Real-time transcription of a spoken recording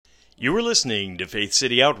You are listening to Faith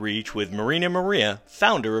City Outreach with Marina Maria,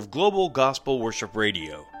 founder of Global Gospel Worship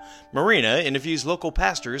Radio. Marina interviews local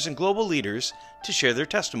pastors and global leaders to share their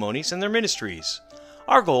testimonies and their ministries.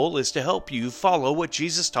 Our goal is to help you follow what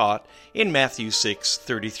Jesus taught in Matthew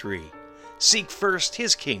 6:33. Seek first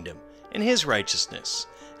His kingdom and His righteousness,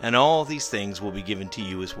 and all these things will be given to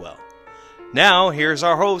you as well. Now, here's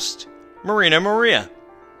our host, Marina Maria.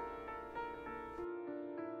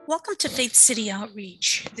 Welcome to Faith City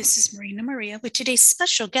Outreach. This is Marina Maria with today's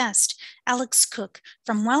special guest, Alex Cook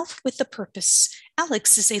from Wealth with a Purpose.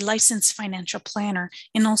 Alex is a licensed financial planner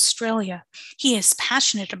in Australia. He is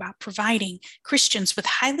passionate about providing Christians with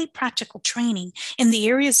highly practical training in the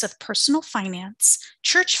areas of personal finance,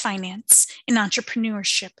 church finance, and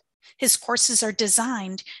entrepreneurship. His courses are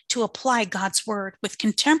designed to apply God's Word with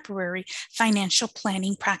contemporary financial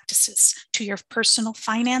planning practices to your personal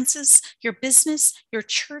finances, your business, your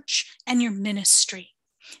church, and your ministry.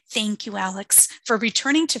 Thank you, Alex, for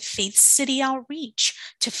returning to Faith City Outreach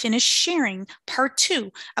to finish sharing part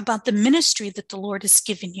 2 about the ministry that the Lord has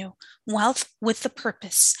given you, Wealth with a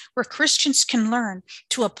Purpose, where Christians can learn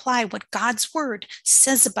to apply what God's Word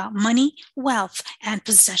says about money, wealth, and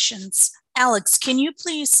possessions. Alex, can you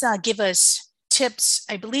please give us tips?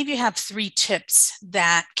 I believe you have 3 tips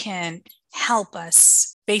that can help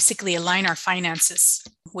us basically align our finances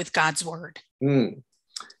with God's Word.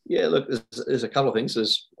 Yeah, look, there's a couple of things.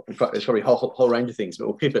 There's probably a whole range of things, but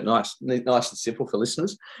we'll keep it nice and simple for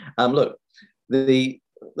listeners. Look, the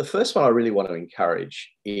first one I really want to encourage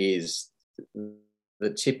is the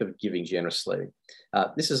tip of giving generously.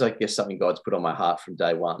 This is, I guess, something God's put on my heart from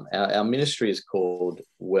day one. Our ministry is called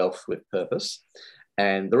Wealth with Purpose.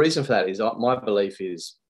 And the reason for that is my belief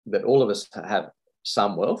is that all of us have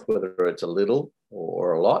some wealth, whether it's a little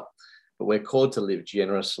or a lot, but we're called to live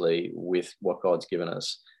generously with what God's given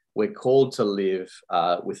us. We're called to live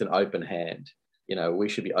with an open hand. You know, we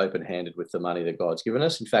should be open-handed with the money that God's given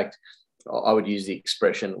us. In fact, I would use the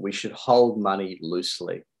expression, we should hold money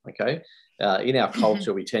loosely, okay? In our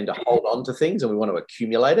culture, we tend to hold on to things and we want to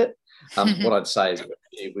accumulate it. What I'd say is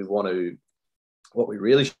what we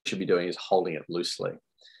really should be doing is holding it loosely.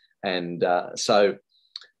 And so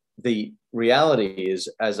the reality is,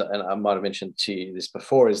 and I might have mentioned to you this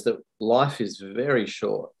before, is that life is very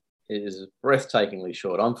short. It is breathtakingly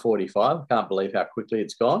short. I'm 45. I can't believe how quickly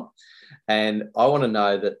it's gone. And I want to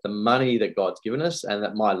know that the money that God's given us and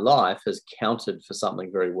that my life has counted for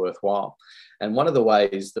something very worthwhile. And one of the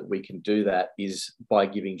ways that we can do that is by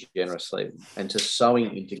giving generously and to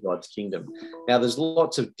sowing into God's kingdom. Now, there's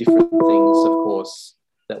lots of different things, of course,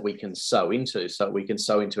 that we can sow into. So we can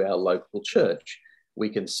sow into our local church. We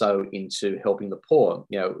can sow into helping the poor.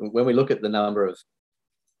 You know, when we look at the number of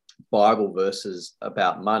Bible verses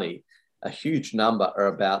about money, a huge number are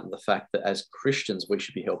about the fact that as Christians, we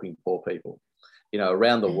should be helping poor people. You know,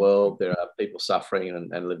 around the world, there are people suffering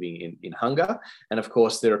and living in hunger. And of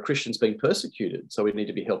course, there are Christians being persecuted. So we need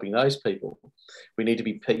to be helping those people. We need to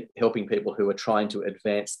be helping people who are trying to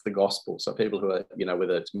advance the gospel. So people who are, you know,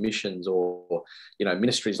 whether it's missions or, you know,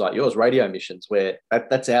 ministries like yours, radio missions, where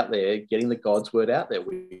that's out there, getting the God's word out there.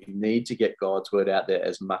 We need to get God's word out there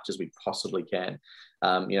as much as we possibly can.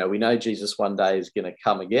 You know, we know Jesus one day is going to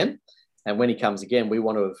come again. And when he comes again, we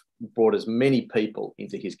want to have brought as many people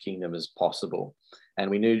into his kingdom as possible.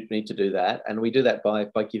 And we need to do that. And we do that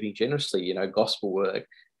by giving generously. You know, gospel work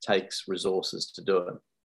takes resources to do it.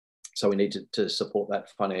 So we need to support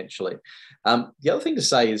that financially. The other thing to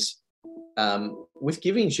say is with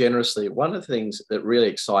giving generously, one of the things that really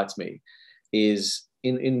excites me is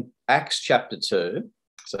in Acts chapter 2.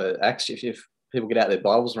 So Acts, if people get out their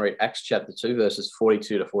Bibles and read Acts chapter 2, verses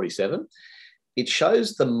 42 to 47, it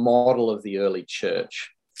shows the model of the early church.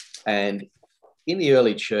 And in the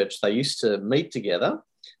early church, they used to meet together.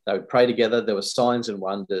 They would pray together. There were signs and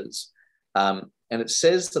wonders. And it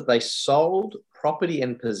says that they sold property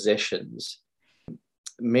and possessions.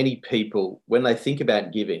 Many people, when they think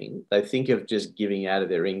about giving, they think of just giving out of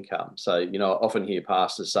their income. So, you know, I often hear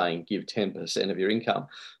pastors saying, give 10% of your income.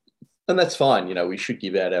 And that's fine. You know, we should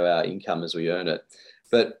give out of our income as we earn it.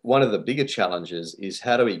 But one of the bigger challenges is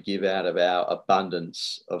how do we give out of our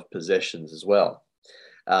abundance of possessions as well?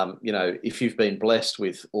 You know, if you've been blessed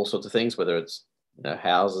with all sorts of things, whether it's, you know,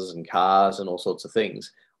 houses and cars and all sorts of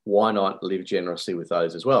things, why not live generously with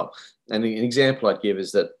those as well? And an example I'd give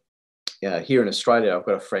is that here in Australia, I've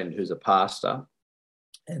got a friend who's a pastor,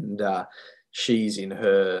 and she's in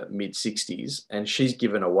her mid-60s, and she's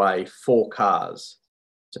given away 4 cars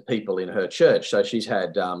to people in her church. So she's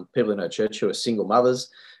had people in her church who are single mothers,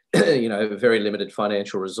 you know, very limited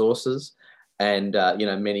financial resources. And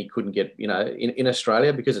many couldn't get, in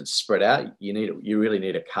Australia, because it's spread out, you really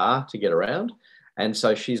need a car to get around. And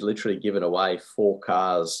so she's literally given away 4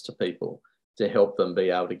 cars to people to help them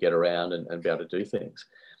be able to get around and be able to do things.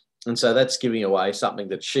 And so that's giving away something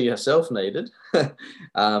that she herself needed.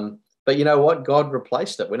 But you know what? God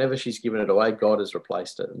replaced it. Whenever she's given it away, God has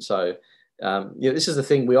replaced it. And so this is the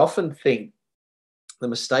thing. We often think, the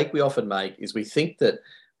mistake we often make is we think that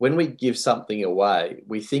when we give something away,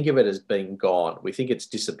 we think of it as being gone. We think it's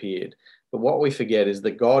disappeared. But what we forget is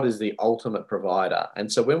that God is the ultimate provider.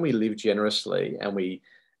 And so when we live generously and we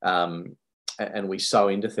sow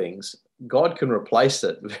into things, God can replace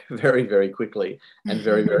it very, very quickly and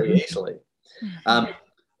very, very easily.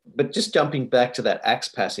 But just jumping back to that Acts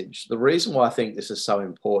passage, the reason why I think this is so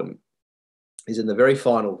important is in the very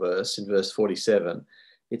final verse, in verse 47,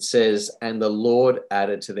 it says, "And the Lord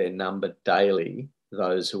added to their number daily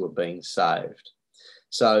those who were being saved."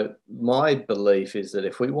 So my belief is that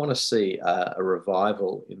if we want to see a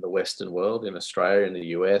revival in the Western world, in Australia, in the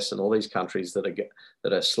US, and all these countries that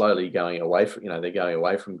are slowly going away from, they're going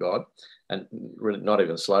away from God, and really not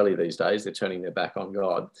even slowly these days, they're turning their back on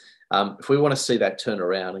God. If we want to see that turn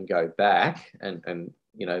around and go back, and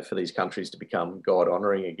for these countries to become God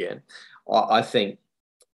honoring again, I think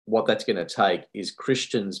what that's going to take is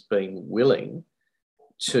Christians being willing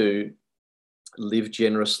to live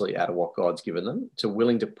generously out of what God's given them, to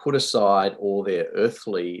willing to put aside all their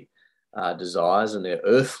earthly desires and their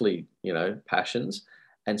earthly, passions,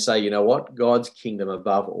 and say, you know what, God's kingdom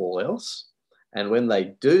above all else. And when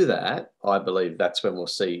they do that, I believe that's when we'll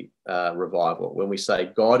see revival. When we say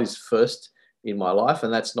God is first in my life,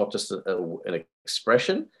 and that's not just an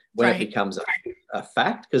expression, when it becomes a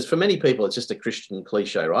fact, because for many people, it's just a Christian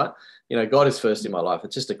cliche, right? God is first in my life.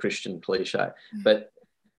 It's just a Christian cliche, but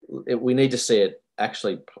we need to see it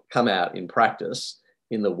actually come out in practice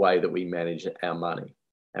in the way that we manage our money.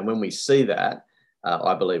 And when we see that,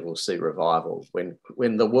 I believe we'll see revival.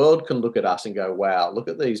 When the world can look at us and go, wow, look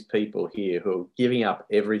at these people here who are giving up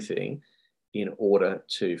everything in order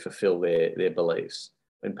to fulfill their beliefs.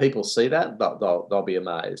 When people see that, they'll be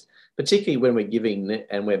amazed, particularly when we're giving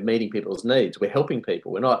and we're meeting people's needs. We're helping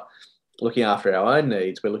people. We're not looking after our own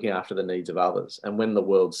needs. We're looking after the needs of others. And when the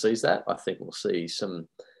world sees that, I think we'll see some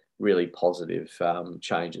really positive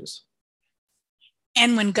changes.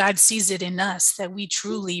 And when God sees it in us, that we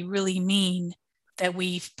truly, really mean that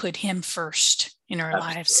we've put him first in our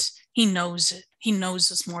lives. He knows it. He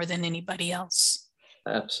knows us more than anybody else.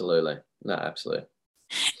 Absolutely. No, absolutely.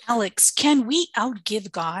 Alex, can we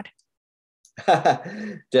outgive God?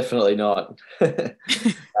 Definitely not.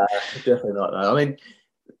 Definitely not. I mean,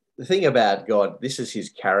 the thing about God, this is his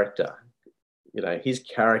character. His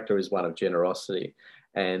character is one of generosity.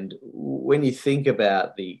 And when you think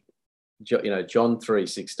about John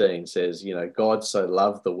 3:16 says, God so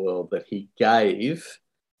loved the world that he gave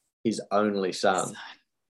his only son.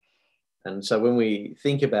 And so when we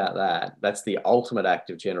think about that, that's the ultimate act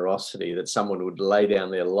of generosity, that someone would lay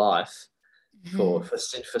down their life for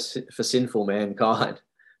sinful mankind.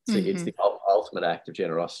 It's the ultimate act of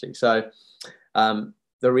generosity. So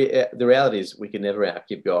the reality is we can never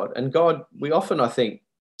outgive God. And God, we often, I think,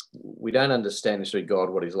 we don't understand necessarily God,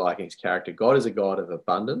 what he's like in his character. God is a God of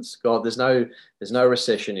abundance. God, there's no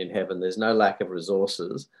recession in heaven. There's no lack of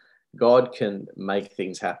resources. God can make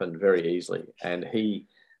things happen very easily, and he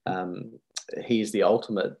is the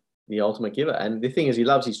ultimate giver. And the thing is, he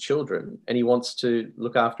loves his children, and he wants to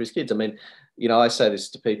look after his kids. I mean, I say this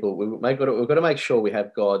to people: we've got to make sure we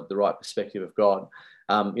have God, the right perspective of God.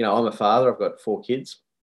 I'm a father. I've got 4 kids.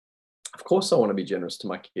 Of course, I want to be generous to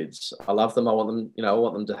my kids. I love them. I want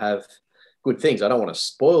them to have good things. I don't want to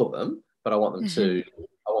spoil them, but I want them to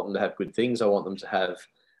have good things. I want them to have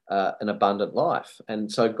an abundant life.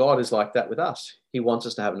 And so God is like that with us. He wants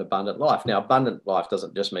us to have an abundant life. Now, abundant life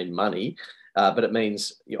doesn't just mean money, but it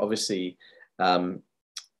means obviously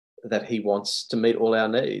that he wants to meet all our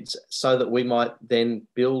needs so that we might then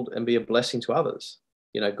build and be a blessing to others.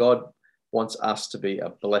 God wants us to be a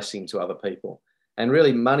blessing to other people. And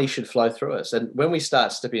really, money should flow through us. And when we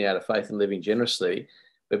start stepping out of faith and living generously,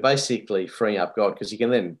 we're basically freeing up God, because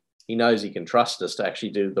he knows he can trust us to actually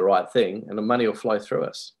do the right thing, and the money will flow through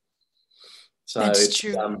us. So it's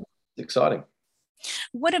true. Exciting.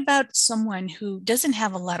 What about someone who doesn't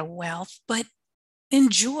have a lot of wealth, but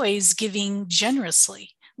enjoys giving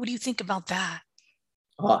generously? What do you think about that?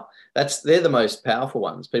 They're the most powerful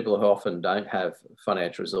ones. People who often don't have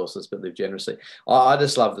financial resources but live generously. I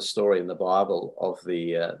just love the story in the Bible of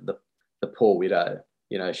the poor widow.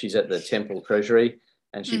 She's at the temple treasury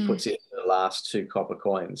and she puts in the last 2 copper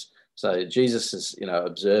coins. So Jesus is,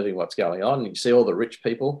 observing what's going on. You see all the rich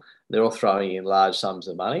people, they're all throwing in large sums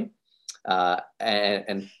of money. But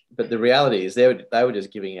the reality is they were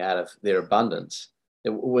just giving out of their abundance.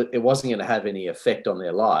 It wasn't going to have any effect on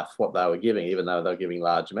their life, what they were giving, even though they were giving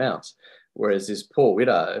large amounts. Whereas this poor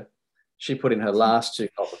widow, she put in her last 2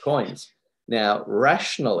 copper coins. Now,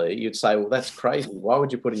 rationally, you'd say, well, that's crazy. Why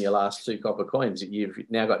would you put in your last 2 copper coins? You've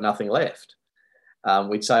now got nothing left.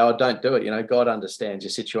 We'd say, oh, don't do it. God understands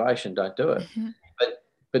your situation. Don't do it. Mm-hmm.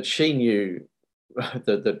 But she knew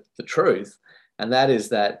the truth, and that is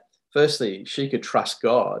that, firstly, she could trust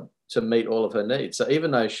God to meet all of her needs. So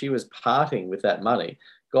even though she was parting with that money,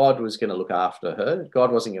 God was going to look after her.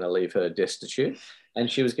 God wasn't going to leave her destitute, and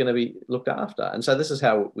she was going to be looked after. And so this is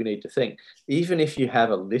how we need to think. Even if you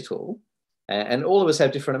have a little, and all of us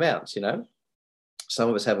have different amounts, some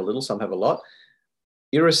of us have a little, some have a lot.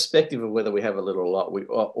 Irrespective of whether we have a little or a lot, we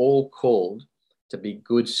are all called to be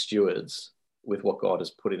good stewards with what God has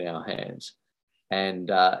put in our hands.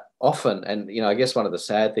 And often, and I guess one of the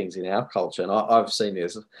sad things in our culture, and I've seen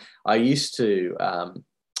this, I used to,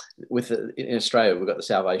 in Australia, we've got the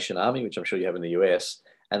Salvation Army, which I'm sure you have in the US,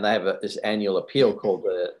 and they have this annual appeal called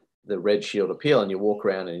the Red Shield Appeal, and you walk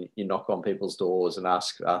around and you knock on people's doors and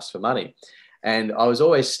ask for money. And I was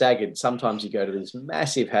always staggered. Sometimes you go to these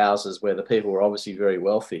massive houses where the people were obviously very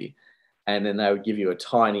wealthy, and then they would give you a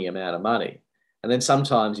tiny amount of money. And then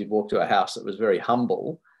sometimes you'd walk to a house that was very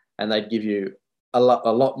humble, and they'd give you a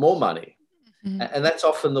lot more money. Mm-hmm. And that's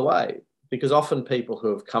often the way, because often people who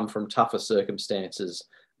have come from tougher circumstances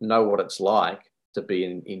know what it's like to be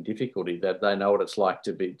in difficulty, that they know what it's like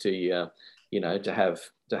to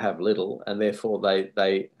have little, and therefore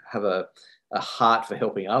they have a heart for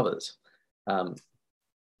helping others.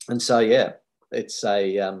 And so, it's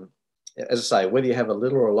as I say, whether you have a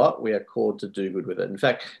little or a lot, we are called to do good with it. In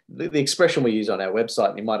fact, the expression we use on our website,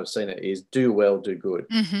 and you might have seen it, is do well, do good.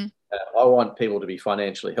 Mm-hmm. I want people to be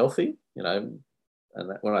financially healthy, and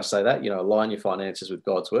when I say that, align your finances with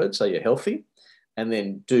God's word, so you're healthy, and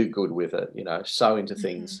then do good with it, sow into mm-hmm.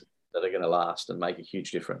 things that are going to last and make a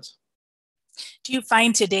huge difference. Do you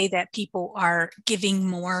find today that people are giving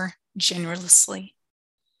more generously?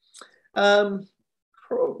 I'd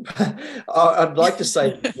like to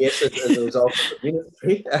say yes as a result of the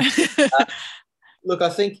ministry. Look, I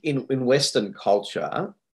think in Western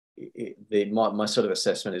culture, my sort of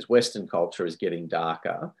assessment is Western culture is getting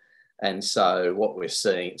darker. And so what we're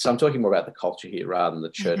seeing, so I'm talking more about the culture here rather than the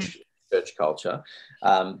church culture.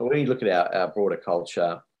 But when you look at our broader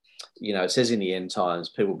culture, it says in the end times,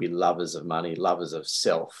 people will be lovers of money, lovers of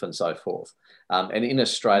self, and so forth. And in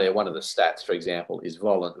Australia, one of the stats, for example, is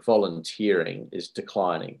volunteering is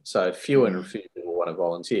declining. So fewer and fewer people want to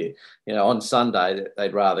volunteer. On Sunday,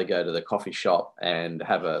 they'd rather go to the coffee shop and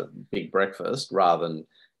have a big breakfast rather than,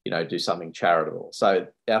 do something charitable. So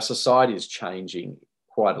our society is changing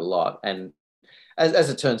quite a lot. And as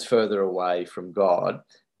it turns further away from God,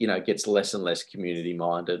 it gets less and less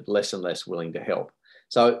community-minded, less and less willing to help.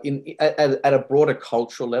 So at a broader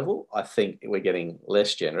cultural level, I think we're getting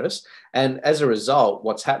less generous. And as a result,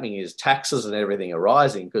 what's happening is taxes and everything are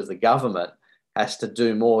rising because the government has to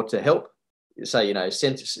do more to help. So,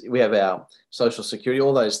 we have our social security,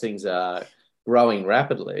 all those things are growing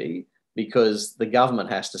rapidly because the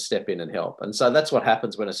government has to step in and help. And so that's what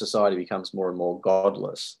happens when a society becomes more and more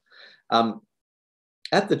godless.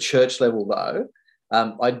 At the church level, though,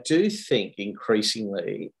 I do think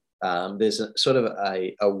increasingly there's a sort of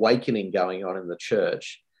a awakening going on in the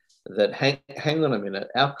church that hang on a minute,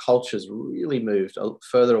 our culture's really moved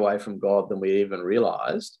further away from God than we even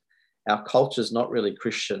realized. Our culture's not really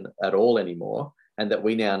Christian at all anymore, and that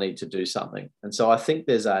we now need to do something. And so I think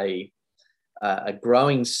there's a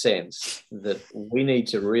growing sense that we need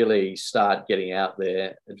to really start getting out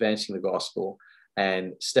there, advancing the gospel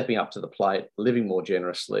and stepping up to the plate, living more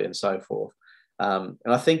generously and so forth. And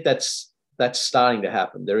I think that's starting to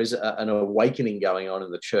happen. There is an awakening going on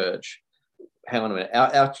in the church. Hang on a minute.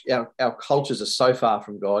 Our cultures are so far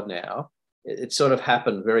from God now. It sort of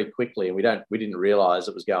happened very quickly, and we didn't realize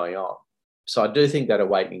it was going on. So I do think that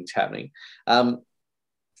awakening's happening.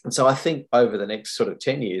 And so I think over the next sort of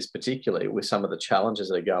 10 years, particularly with some of the challenges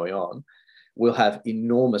that are going on, we'll have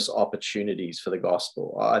enormous opportunities for the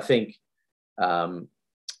gospel. I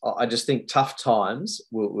just think tough times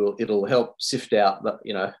it'll help sift out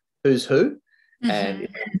who's who, and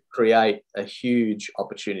create a huge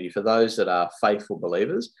opportunity for those that are faithful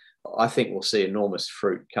believers. I think we'll see enormous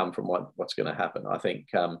fruit come from what's going to happen. I think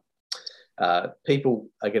people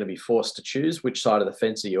are going to be forced to choose which side of the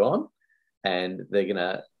fence are you on, and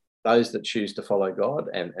those that choose to follow God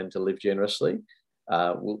and to live generously,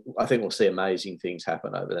 I think we'll see amazing things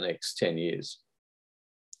happen over the next 10 years.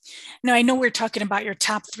 Now, I know we're talking about your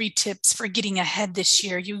top 3 tips for getting ahead this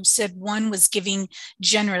year. You said 1 was giving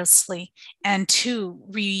generously, and 2,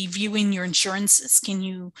 reviewing your insurances. Can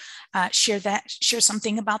you share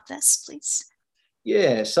something about this, please?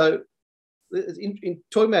 Yeah. So in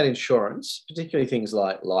talking about insurance, particularly things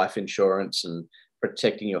like life insurance and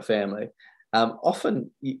protecting your family, often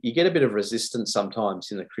you get a bit of resistance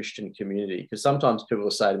sometimes in the Christian community, because sometimes people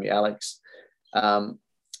will say to me, Alex,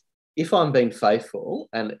 if I'm being faithful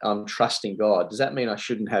and I'm trusting God, does that mean I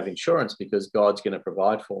shouldn't have insurance because God's going to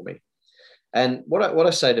provide for me? And what I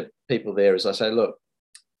say to people there is I say, look,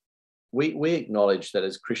 we acknowledge that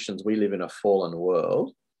as Christians, we live in a fallen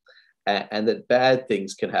world, and that bad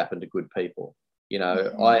things can happen to good people. You know,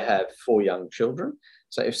 mm-hmm. I have 4 young children.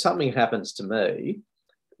 So if something happens to me,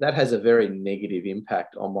 that has a very negative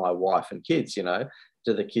impact on my wife and kids. You know,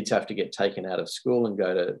 do the kids have to get taken out of school and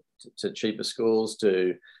go to cheaper schools?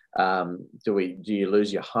 Do you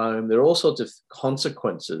lose your home? There are all sorts of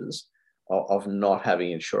consequences of not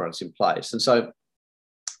having insurance in place. And so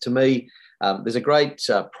to me, there's a great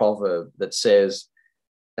proverb that says,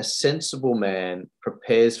 a sensible man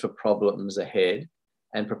prepares for problems ahead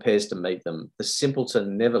and prepares to meet them. The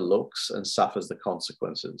simpleton never looks and suffers the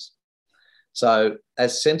consequences. So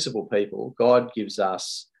as sensible people, God gives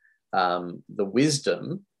us the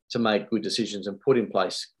wisdom to make good decisions and put in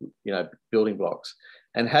place, you know, building blocks.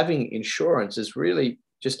 And having insurance is really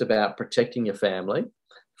just about protecting your family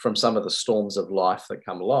from some of the storms of life that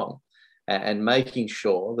come along, and making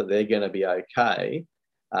sure that they're going to be okay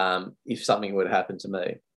if something were to happen to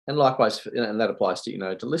me. And likewise, and that applies to, you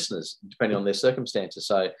know, to listeners, depending on their circumstances.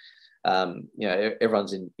 So, you know,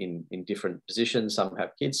 everyone's in different positions. Some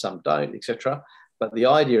have kids, some don't, etc. But the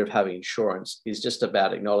idea of having insurance is just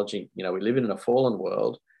about acknowledging, you know, we live in a fallen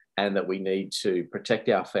world, and that we need to protect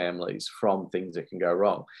our families from things that can go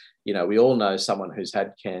wrong. You know, we all know someone who's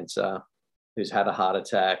had cancer, who's had a heart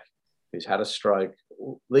attack, who's had a stroke.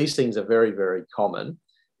 These things are very, very common.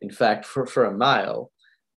 In fact, for a male,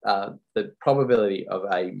 the probability of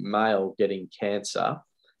a male getting cancer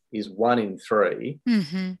is 1 in 3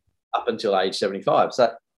 mm-hmm. up until age 75.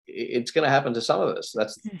 So it's going to happen to some of us.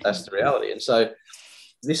 That's the reality. And so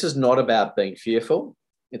this is not about being fearful.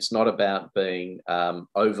 It's not about being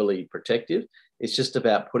overly protective. It's just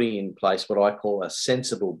about putting in place what I call a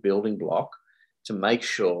sensible building block to make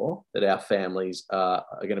sure that our families are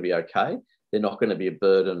going to be okay. They're not going to be a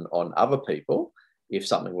burden on other people if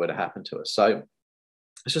something were to happen to us. So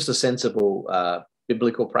it's just a sensible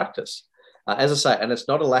biblical practice. As I say, and it's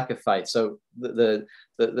not a lack of faith. So the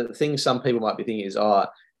thing some people might be thinking is,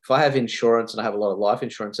 if I have insurance and I have a lot of life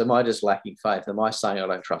insurance, am I just lacking faith? Am I saying I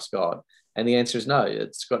don't trust God? And the answer is no.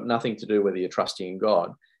 It's got nothing to do whether you're trusting in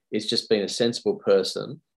God. It's just being a sensible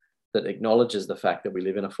person that acknowledges the fact that we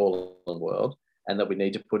live in a fallen world and that we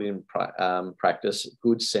need to put in practice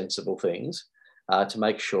good, sensible things to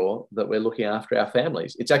make sure that we're looking after our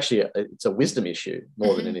families. It's actually it's a wisdom issue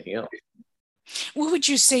more than anything else. What would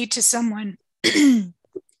you say to someone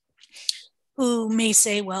who may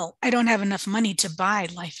say, well, I don't have enough money to buy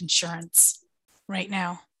life insurance right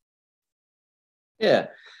now? Yeah.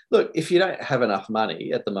 Look, if you don't have enough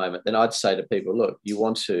money at the moment, then I'd say to people, look, you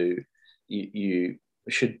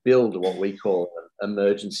should build what we call an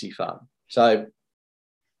emergency fund. So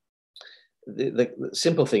the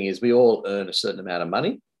simple thing is we all earn a certain amount of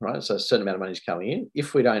money, right? So a certain amount of money is coming in.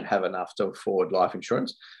 If we don't have enough to afford life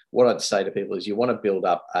insurance, what I'd say to people is you want to build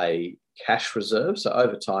up a cash reserve. So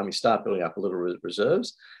over time, you start building up a little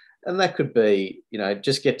reserves. And that could be,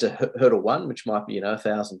 just get to hurdle 1, which might be,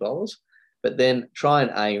 $1,000. But then try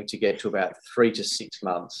and aim to get to about 3 to 6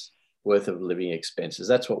 months worth of living expenses.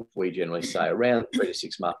 That's what we generally say, around 3 to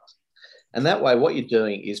 6 months. And that way, what you're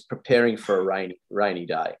doing is preparing for a rainy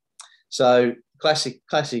day. So classic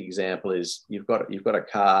example is you've got a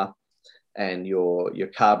car and your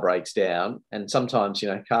car breaks down, and sometimes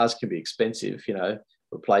cars can be expensive.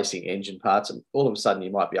 Replacing engine parts, and all of a sudden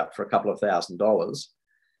you might be up for a couple of $1,000s.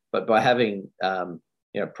 But by having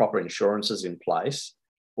proper insurances in place,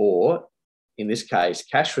 or in this case,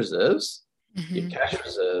 cash reserves, your cash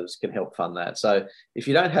reserves can help fund that. So if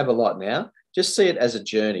you don't have a lot now, just see it as a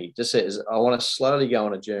journey. Just see it as, I want to slowly go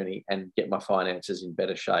on a journey and get my finances in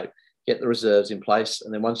better shape, get the reserves in place.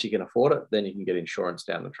 And then once you can afford it, then you can get insurance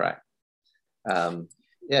down the track.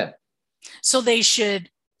 Yeah. So they should,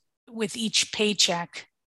 with each paycheck,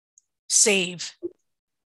 save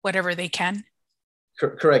whatever they can?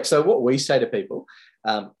 Correct. So what we say to people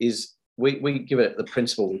is we give it the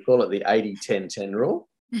principle, we call it the 80-10-10 rule.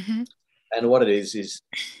 Mm-hmm. And what it is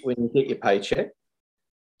when you get your paycheck,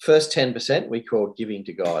 First 10% we call giving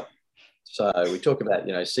to God. So we talk about,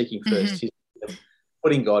 seeking first,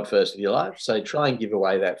 putting God first in your life. So try and give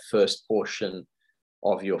away that first portion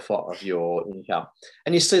of your income.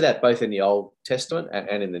 And you see that both in the Old Testament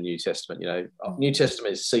and in the New Testament. New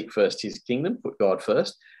Testament is seek first his kingdom, put God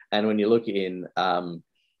first. And when you look in,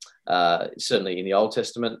 certainly in the Old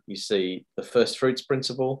Testament, you see the first fruits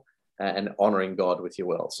principle and honoring God with your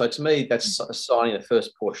wealth. So to me, that's assigning the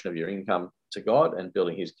first portion of your income to God and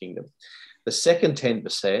building his kingdom. The second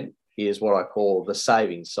 10% is what I call the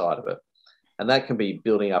savings side of it. And that can be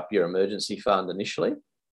building up your emergency fund initially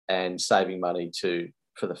and saving money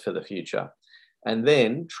for the future. And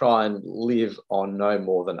then try and live on no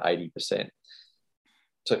more than 80%.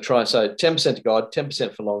 So 10% to God,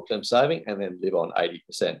 10% for long-term saving, and then live on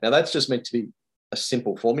 80%. Now that's just meant to be a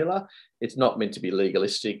simple formula. It's not meant to be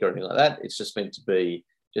legalistic or anything like that. It's just meant to be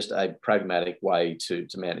just a pragmatic way to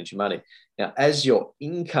manage your money. Now, as your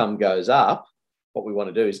income goes up, what we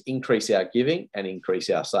want to do is increase our giving and increase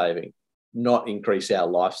our saving, not increase our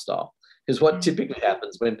lifestyle. Because what typically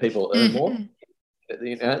happens when people earn more,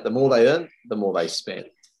 the more they earn, the more they spend.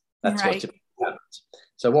 That's right. What typically happens.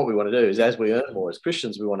 So what we want to do is, as we earn more as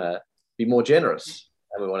Christians, we want to be more generous,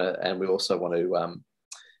 and we also want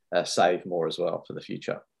to save more as well for the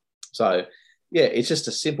future. So yeah, it's just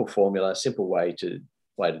a simple formula, a simple way to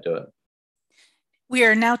do it. We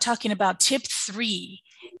are now talking about tip 3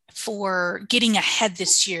 for getting ahead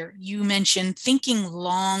this year. You mentioned thinking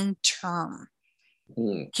long term.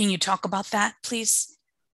 Can you talk about that, please?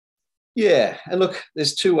 Yeah. And look,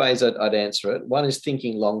 there's 2 ways I'd answer it. One is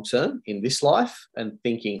thinking long term in this life, and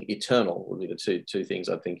thinking eternal would be the two things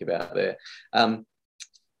I'd think about there.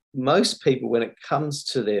 Most people, when it comes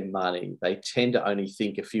to their money, they tend to only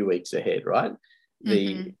think a few weeks ahead, right?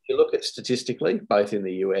 If you look at statistically, both in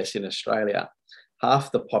the US and Australia,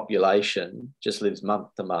 half the population just lives month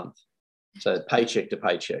to month. So paycheck to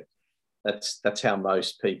paycheck. That's how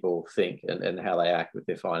most people think and how they act with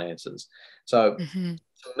their finances. So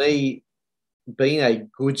for me, being a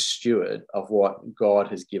good steward of what God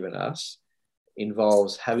has given us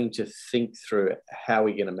involves having to think through how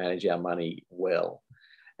we're going to manage our money well.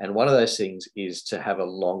 And one of those things is to have a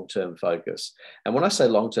long-term focus. And when I say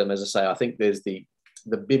long-term, as I say, I think there's the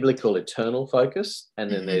biblical eternal focus, and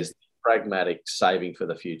then there's pragmatic saving for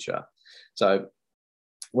the future. So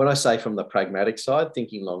when I say from the pragmatic side,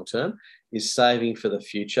 thinking long-term is saving for the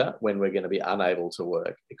future when we're going to be unable to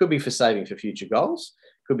work. It could be for saving for future goals,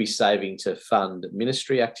 could be saving to fund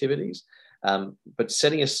ministry activities, but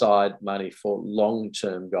setting aside money for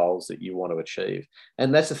long-term goals that you want to achieve.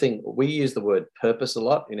 And that's the thing. We use the word purpose a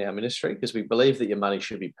lot in our ministry because we believe that your money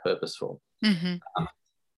should be purposeful.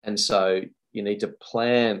 And so you need to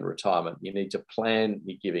plan retirement. You need to plan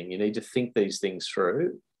your giving. You need to think these things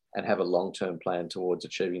through and have a long-term plan towards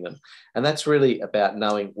achieving them. And that's really about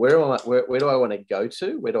knowing where do I want to go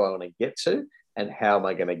to, where do I want to get to, and how am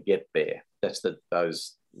I going to get there? That's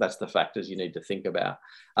the factors you need to think about.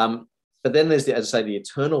 But then there's, as I say, the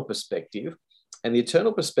eternal perspective. And the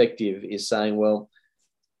eternal perspective is saying, well,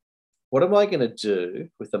 what am I going to do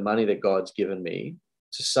with the money that God's given me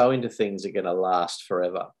to sow into things that are going to last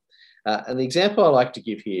forever? And the example I like to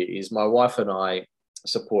give here is my wife and I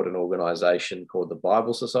support an organisation called the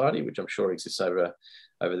Bible Society, which I'm sure exists over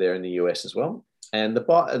there in the US as well. And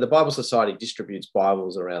the Bible Society distributes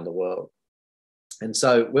Bibles around the world. And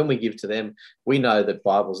so when we give to them, we know that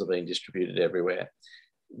Bibles are being distributed everywhere.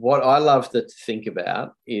 What I love to think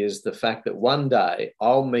about is the fact that one day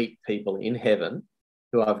I'll meet people in heaven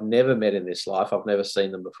who I've never met in this life. I've never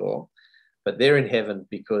seen them before, but they're in heaven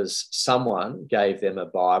because someone gave them a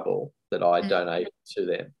Bible that I donated to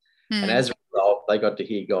them. And as a result, they got to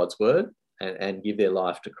hear God's word and give their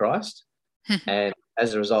life to Christ. And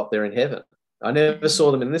as a result, they're in heaven. I never saw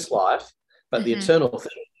them in this life, but the eternal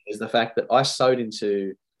thing is the fact that I sowed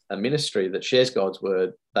into a ministry that shares God's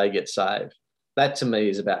word, they get saved. That to me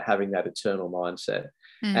is about having that eternal mindset.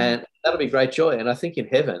 And that'll be great joy. And I think in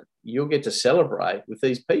heaven, you'll get to celebrate with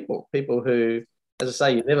these people who, as I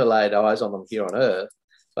say, you never laid eyes on them here on earth,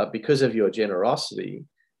 but because of your generosity,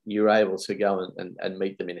 you're able to go and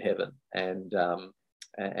meet them in heaven, and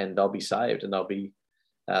they'll be saved, and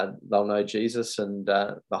they'll know Jesus, and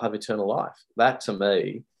they'll have eternal life. That to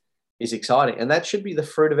me is exciting, and that should be the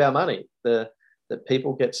fruit of our money. That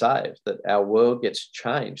people get saved, that our world gets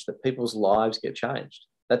changed, that people's lives get changed.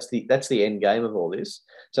 That's the end game of all this.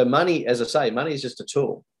 So money, as I say, money is just a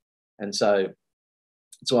tool, and so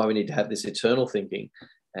that's why we need to have this eternal thinking,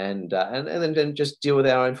 and then just deal with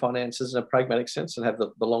our own finances in a pragmatic sense, and have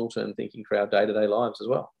the long-term thinking for our day-to-day lives as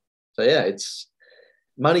well. So yeah,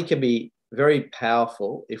 money can be very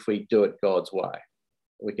powerful if we do it God's way.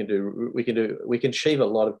 We can achieve a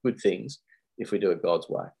lot of good things if we do it God's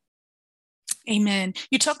way. Amen.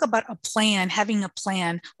 You talk about a plan, having a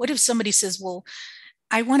plan. What if somebody says, well,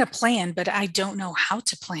 I want a plan, but I don't know how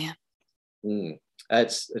to plan?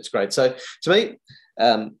 It's great. So to me,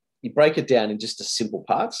 you break it down in just the simple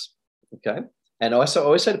parts, okay? And I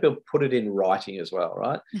always say to people, put it in writing as well,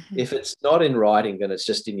 right? Mm-hmm. If it's not in writing, then it's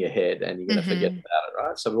just in your head and you're going to forget about it,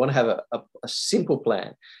 right? So we want to have a simple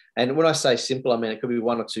plan. And when I say simple, I mean, it could be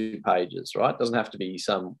 1 or 2 pages, right? It doesn't have to be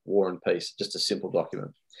some war and peace, just a simple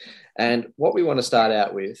document. And what we want to start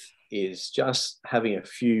out with is just having a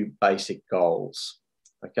few basic goals,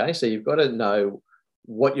 okay? So you've got to know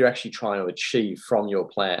what you're actually trying to achieve from your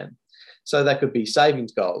plan. So that could be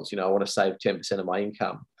savings goals. I want to save 10% of my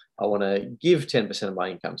income. I want to give 10% of my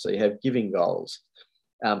income. So you have giving goals.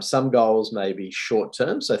 Some goals may be short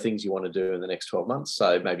term, so things you want to do in the next 12 months.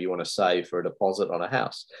 So maybe you want to save for a deposit on a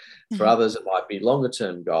house. For others, it might be longer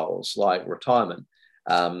term goals like retirement.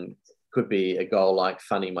 Could be a goal like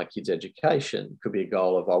funding my kids' education. Could be a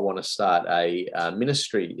goal of I want to start a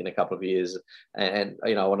ministry in a couple of years, and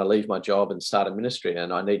I want to leave my job and start a ministry,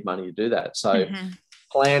 and I need money to do that. So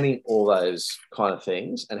planning all those kind of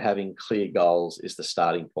things and having clear goals is the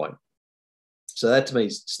starting point. So that to me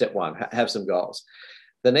is step one, have some goals.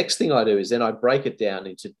 The next thing I do is then I break it down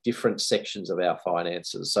into different sections of our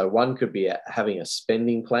finances. So one could be having a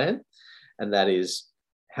spending plan, and that is,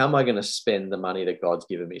 how am I going to spend the money that God's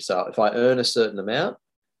given me? So if I earn a certain amount,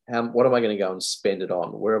 what am I going to go and spend it on?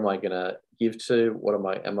 Where am I going to give to?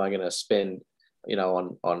 Am I going to spend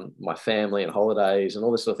on my family and holidays and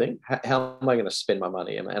all this sort of thing? How am I going to spend my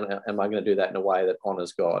money? Am I going to do that in a way that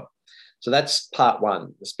honors God? So that's part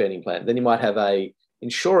one, the spending plan. Then you might have a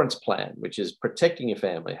insurance plan, which is protecting your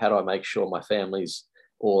family. How do I make sure my family's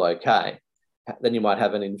all okay? Then you might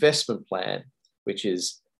have an investment plan, which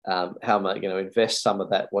is how am I going to invest some of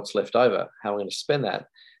that, what's left over? How am I going to spend that?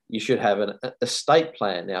 You should have an estate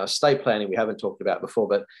plan. Now, estate planning we haven't talked about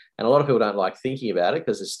before, and a lot of people don't like thinking about it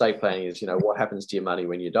because estate planning is, what happens to your money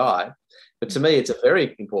when you die. But to me, it's a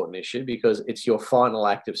very important issue because it's your final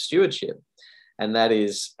act of stewardship. And that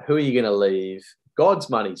is, who are you going to leave God's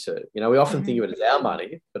money to? We often think of it as our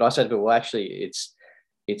money, but I say to people, well, actually,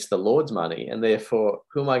 it's the Lord's money. And therefore,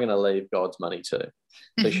 who am I going to leave God's money to?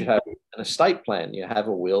 So you should have an estate plan, you have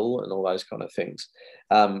a will and all those kind of things.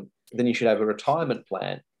 Then you should have a retirement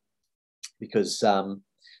plan. Because,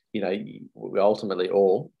 we ultimately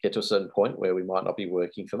all get to a certain point where we might not be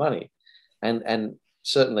working for money. And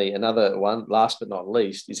certainly another one, last but not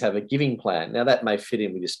least, is have a giving plan. Now, that may fit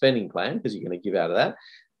in with your spending plan because you're going to give out of that.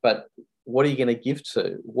 But what are you going to give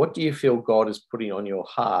to? What do you feel God is putting on your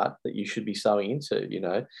heart that you should be sowing into?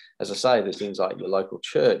 As I say, there's things like your local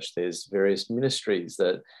church. There's various ministries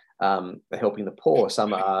that are helping the poor.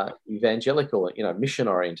 Some are evangelical, mission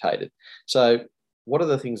orientated. So what are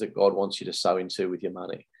the things that God wants you to sow into with your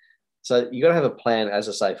money? So you've got to have a plan, as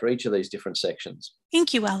I say, for each of these different sections.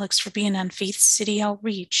 Thank you, Alex, for being on Faith City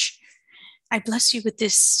Outreach. I bless you with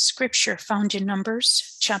this scripture found in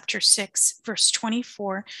Numbers chapter 6, verse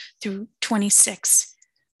 24 through 26.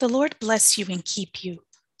 The Lord bless you and keep you.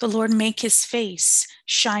 The Lord make his face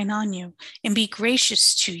shine on you and be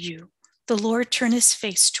gracious to you. The Lord turn his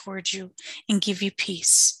face toward you and give you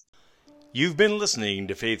peace. You've been listening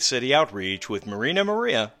to Faith City Outreach with Marina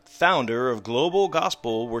Maria, founder of Global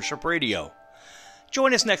Gospel Worship Radio.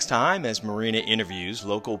 Join us next time as Marina interviews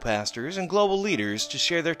local pastors and global leaders to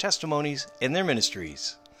share their testimonies and their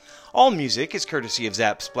ministries. All music is courtesy of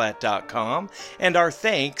Zapsplat.com, and our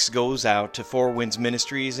thanks goes out to Four Winds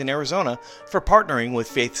Ministries in Arizona for partnering with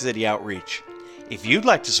Faith City Outreach. If you'd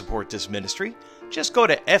like to support this ministry, just go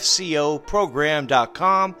to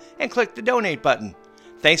fcoprogram.com and click the donate button.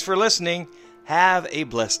 Thanks for listening. Have a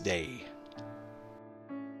blessed day.